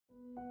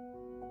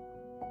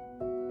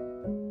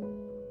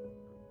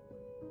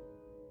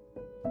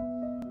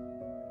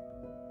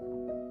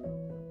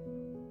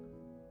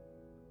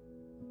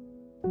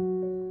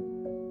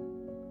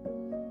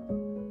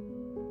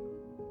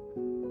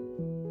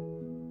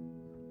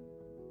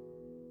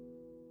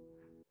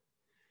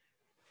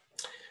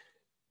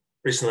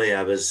Recently,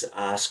 I was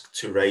asked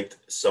to write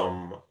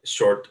some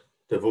short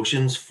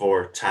devotions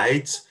for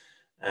Tides,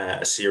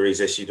 a series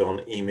issued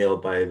on email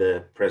by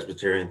the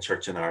Presbyterian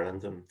Church in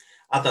Ireland. And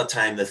at that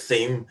time, the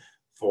theme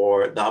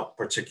for that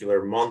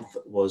particular month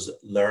was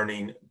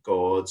learning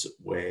God's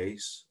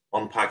ways,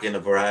 unpacking a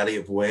variety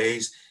of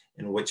ways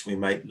in which we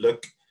might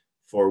look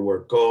for where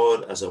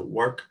God is at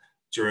work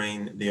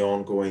during the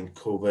ongoing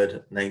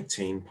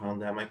COVID-19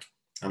 pandemic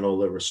and all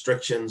the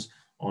restrictions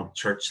on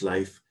church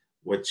life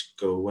which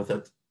go with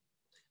it.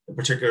 The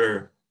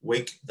particular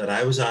week that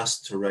I was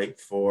asked to write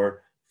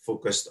for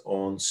focused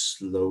on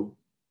slow,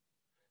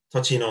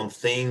 touching on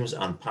themes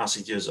and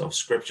passages of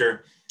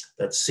scripture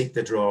that seek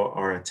to draw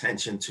our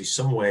attention to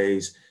some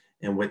ways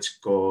in which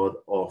God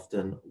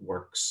often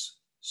works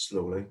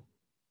slowly.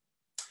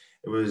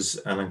 It was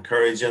an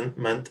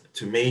encouragement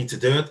to me to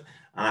do it,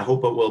 and I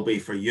hope it will be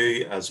for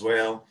you as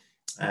well,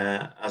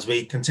 as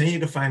we continue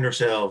to find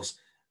ourselves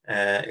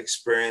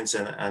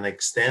experiencing an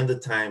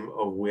extended time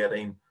of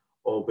waiting,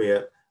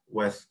 albeit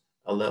with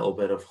a little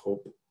bit of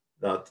hope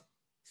that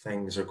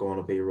things are going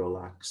to be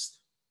relaxed.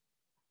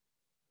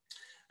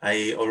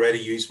 I already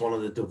used one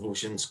of the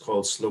devotions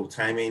called Slow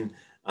Timing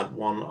at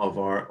one of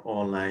our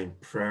online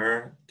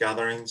prayer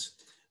gatherings,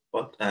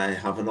 but I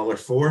have another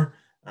 4.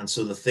 And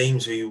so the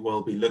themes we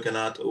will be looking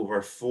at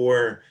over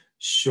 4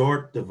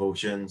 short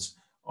devotions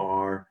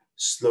are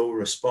slow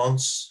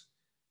response,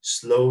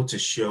 slow to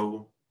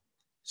show,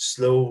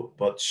 slow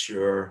but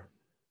sure,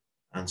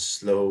 and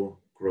slow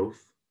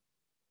growth.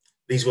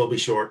 These will be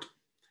short,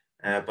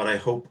 but I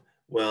hope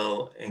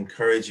will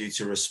encourage you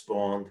to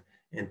respond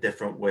in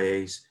different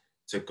ways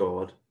to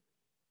God.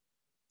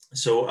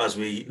 So as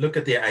we look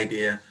at the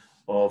idea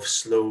of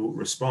slow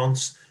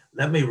response,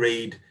 let me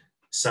read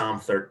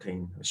Psalm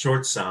 13, a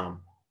short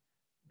psalm.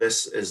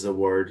 This is the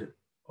word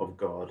of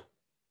God.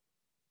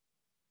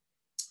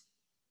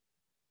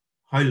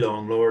 How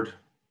long, Lord,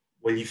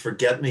 will you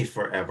forget me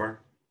forever?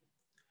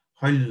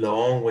 How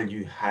long will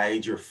you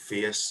hide your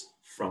face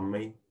from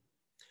me?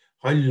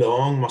 How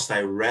long must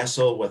I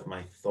wrestle with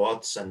my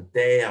thoughts and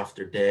day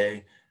after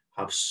day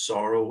have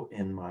sorrow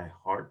in my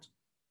heart?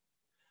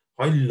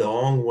 How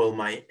long will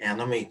my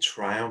enemy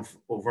triumph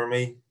over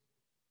me?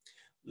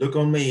 Look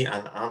on me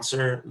and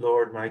answer,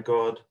 Lord my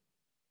God.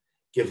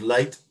 Give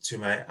light to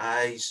my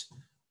eyes,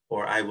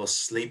 or I will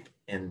sleep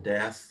in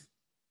death.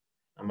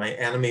 And my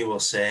enemy will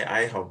say,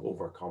 I have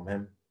overcome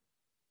him.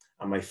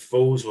 And my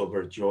foes will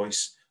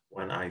rejoice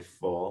when I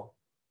fall.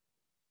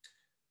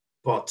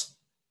 But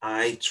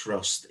I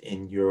trust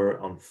in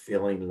your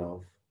unfailing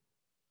love.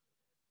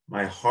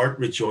 My heart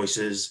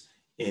rejoices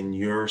in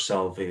your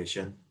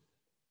salvation.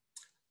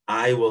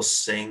 I will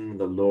sing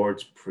the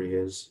Lord's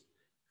praise,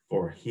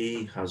 for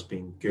he has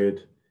been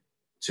good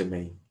to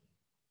me.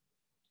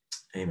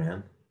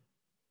 Amen.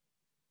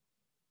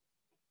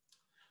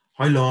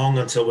 How long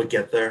until we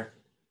get there?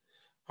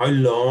 How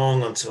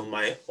long until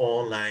my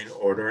online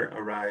order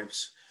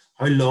arrives?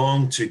 How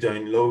long to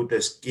download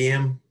this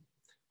game?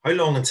 How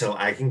long until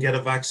I can get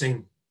a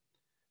vaccine?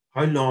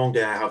 How long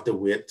do I have to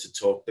wait to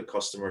talk to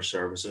customer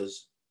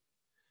services?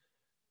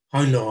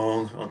 How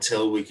long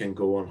until we can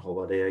go on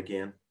holiday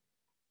again?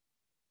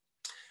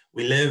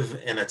 We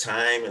live in a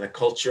time, in a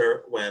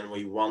culture when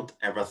we want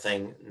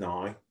everything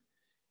now.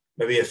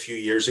 Maybe a few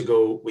years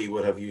ago, we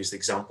would have used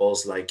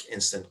examples like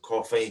instant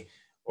coffee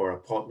or a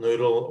pot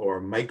noodle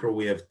or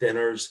microwave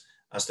dinners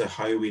as to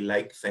how we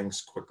like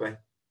things quickly.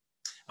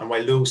 And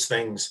while those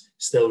things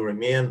still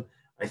remain,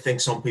 I think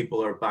some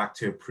people are back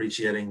to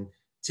appreciating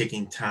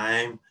taking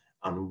time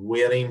and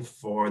waiting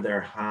for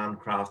their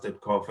handcrafted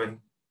coffee,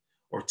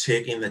 or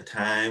taking the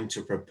time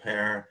to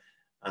prepare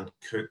and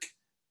cook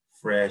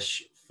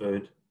fresh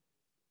food.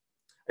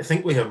 I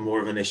think we have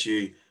more of an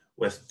issue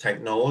with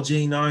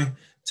technology now,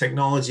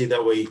 technology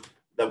that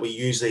we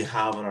usually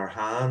have in our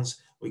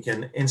hands. We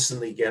can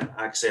instantly get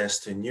access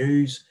to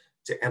news,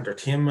 to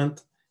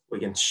entertainment, we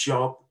can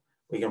shop,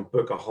 we can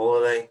book a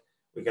holiday,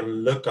 we can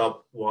look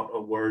up what a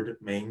word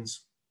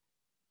means.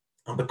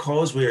 And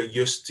because we are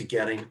used to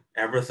getting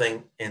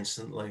everything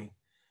instantly,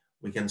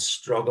 we can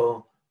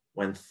struggle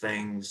when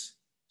things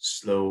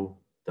slow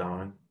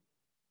down.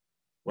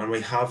 When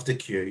we have to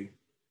queue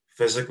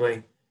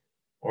physically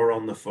or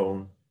on the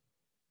phone,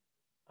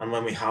 and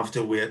when we have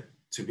to wait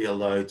to be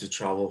allowed to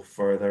travel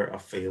further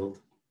afield.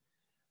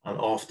 And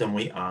often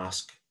we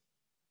ask,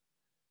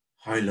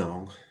 how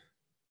long?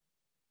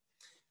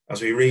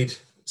 As we read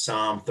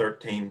Psalm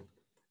 13,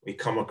 we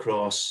come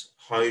across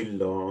how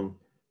long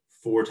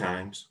 4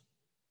 times.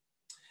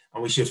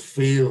 And we should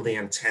feel the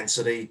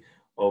intensity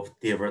of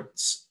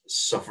David's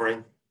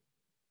suffering.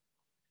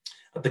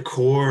 At the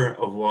core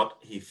of what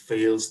he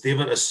feels,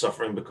 David is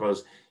suffering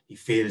because he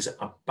feels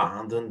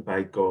abandoned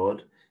by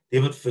God.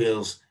 David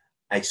feels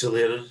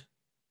isolated.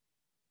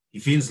 He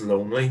feels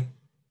lonely.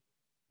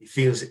 He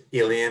feels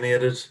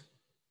alienated.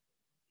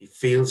 He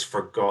feels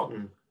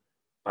forgotten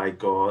by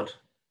God.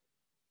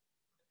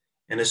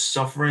 In his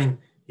suffering,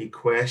 he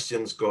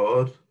questions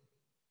God.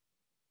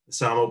 The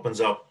psalm opens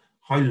up,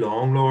 how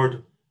long,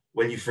 Lord,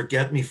 will you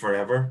forget me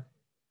forever?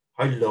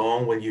 How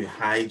long will you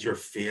hide your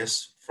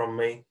face from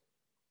me?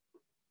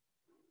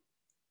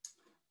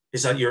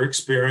 Is that your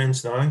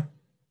experience now?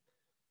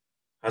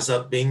 Has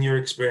that been your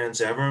experience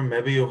ever?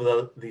 Maybe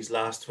over these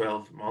last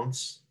 12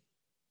 months?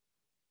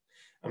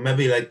 And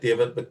maybe like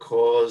David,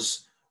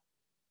 because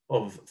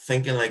of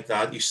thinking like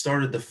that, you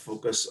started to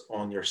focus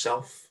on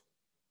yourself.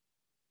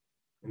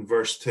 In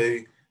verse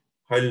 2,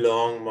 how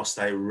long must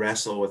I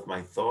wrestle with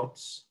my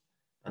thoughts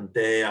and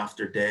day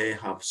after day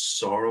have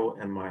sorrow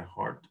in my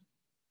heart?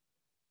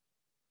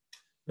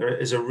 There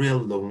is a real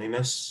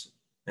loneliness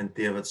in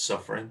David's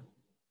suffering,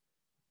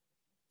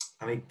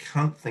 and he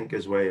can't think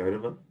his way out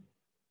of it.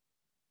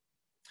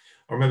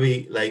 Or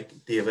maybe,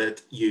 like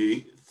David,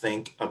 you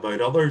think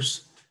about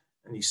others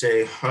and you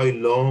say, how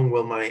long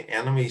will my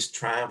enemies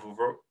triumph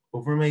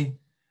over me?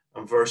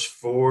 And verse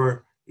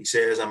 4, he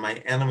says, and my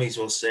enemies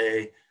will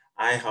say,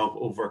 I have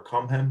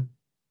overcome him,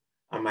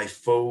 and my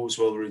foes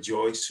will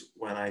rejoice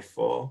when I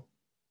fall.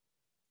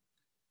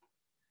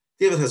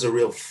 David has a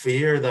real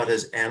fear that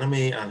his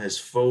enemy and his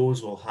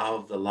foes will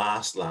have the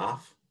last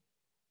laugh.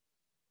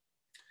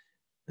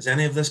 Has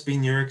any of this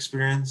been your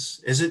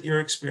experience? Is it your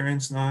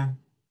experience now?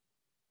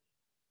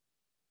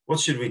 What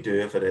should we do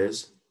if it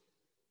is?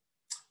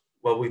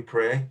 Well, we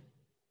pray.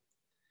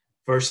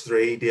 Verse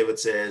 3, David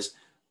says,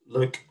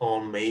 look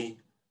on me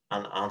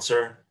and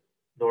answer,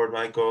 Lord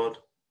my God.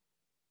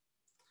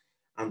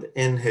 And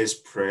in his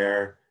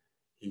prayer,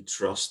 he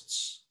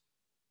trusts.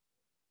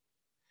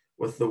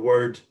 With the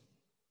word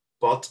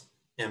but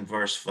in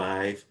verse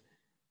 5,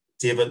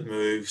 David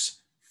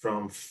moves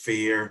from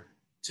fear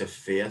to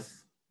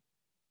faith.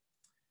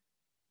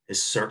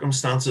 His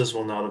circumstances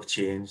will not have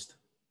changed,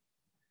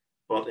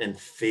 but in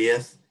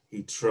faith,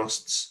 he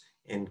trusts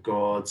in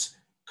God's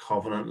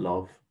covenant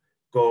love,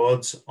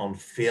 God's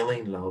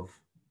unfailing love,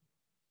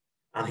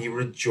 and he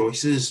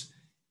rejoices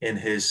in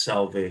his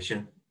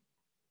salvation.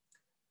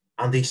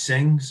 And he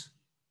sings.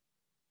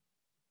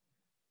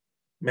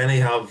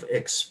 Many have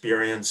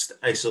experienced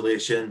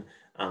isolation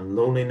and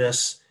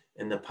loneliness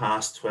in the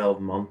past 12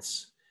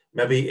 months.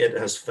 Maybe it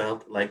has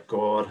felt like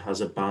God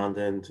has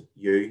abandoned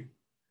you.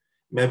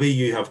 Maybe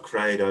you have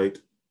cried out,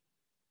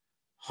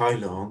 how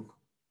long?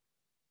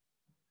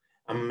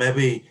 And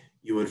maybe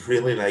you would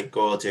really like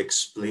God to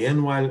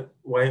explain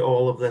why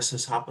all of this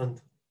has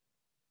happened.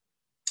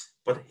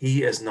 But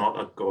he is not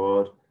a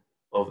God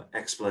of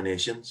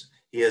explanations.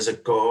 He is a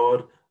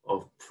God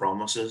of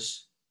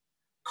promises,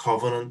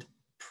 covenant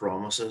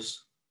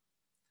promises.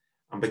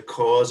 And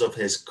because of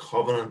his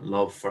covenant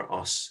love for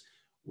us,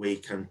 we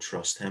can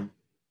trust him.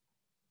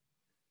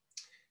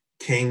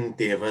 King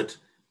David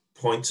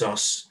points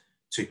us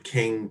to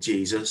King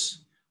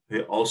Jesus,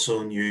 who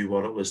also knew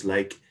what it was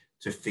like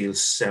to feel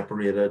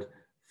separated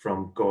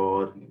from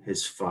God,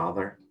 his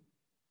Father,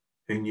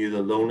 who knew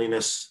the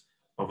loneliness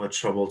of a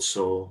troubled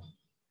soul,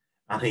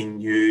 and he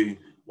knew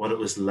what it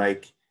was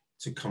like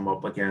to come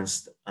up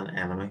against an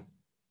enemy.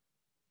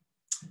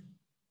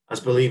 As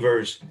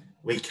believers,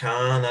 we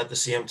can at the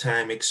same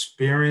time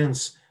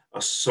experience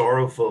a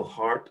sorrowful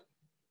heart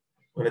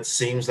when it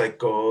seems like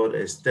God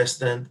is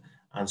distant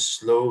and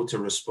slow to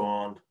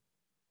respond,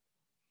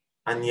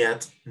 and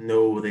yet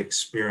know the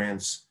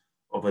experience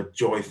of a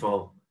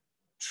joyful,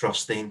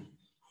 trusting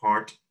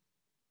heart.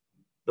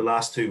 The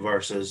last two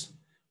verses,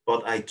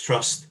 but I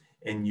trust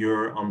in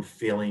your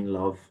unfailing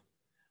love.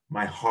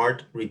 My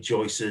heart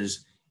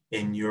rejoices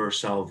in your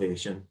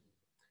salvation.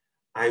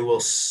 I will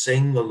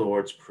sing the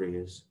Lord's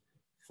praise,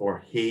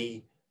 for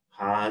he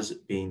has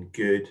been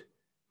good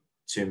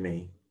to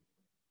me.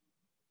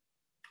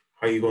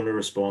 How are you going to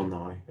respond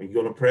now? Are you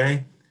going to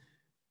pray?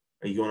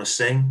 Are you going to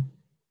sing?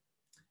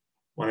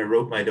 When I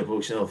wrote my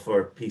devotional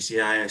for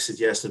PCI, I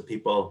suggested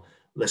people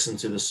listen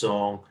to the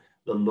song,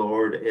 The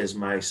Lord is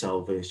My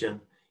Salvation.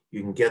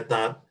 You can get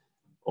that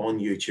on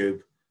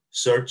YouTube.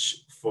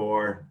 Search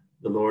for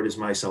The Lord is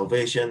My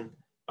Salvation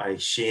by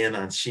Shane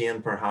and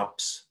Shane,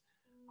 perhaps.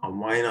 And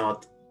why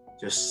not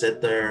just sit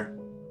there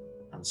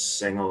and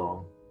sing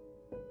along?